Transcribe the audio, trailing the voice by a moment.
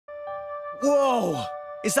Whoa!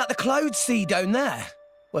 Is that the cloud sea down there?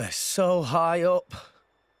 We're so high up.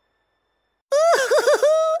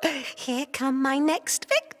 Here come my next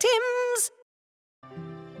victims.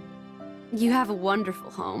 You have a wonderful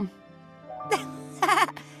home.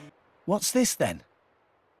 What's this then?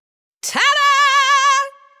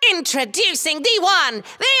 Ta-da! Introducing the one,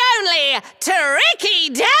 the only, Tricky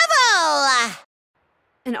Devil!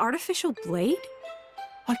 An artificial blade?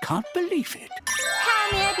 I can't believe it.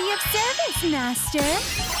 How may I be of service, Master?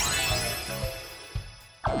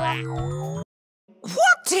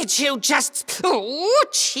 What did you just... Oh,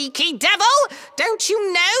 cheeky devil! Don't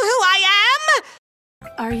you know who I am?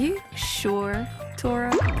 Are you sure,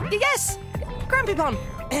 Tora? Yes! Grumpy Pond!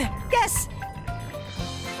 Yes!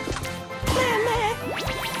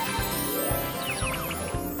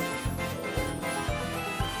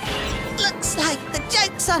 Looks like the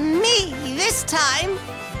joke's on me this time.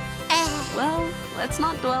 Well, let's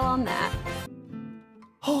not dwell on that.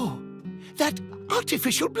 Oh, that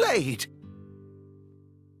artificial blade.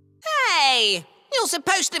 Hey! You're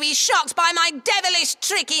supposed to be shocked by my devilish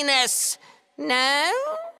trickiness. No?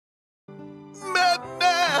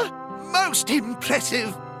 Most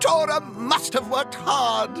impressive. Tora must have worked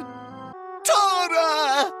hard.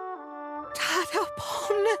 Tora!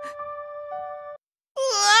 Tadapon.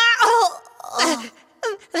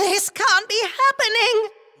 This can't be happening.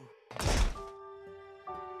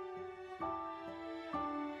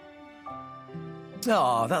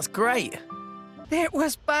 Oh, that's great. It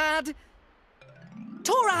was bad.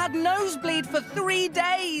 Tora had nosebleed for 3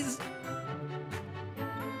 days.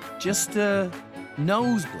 Just a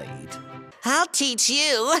nosebleed? I'll teach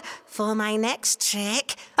you. For my next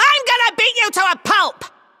trick, I'm gonna beat you to a pulp!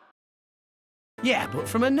 Yeah, but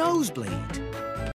from a nosebleed.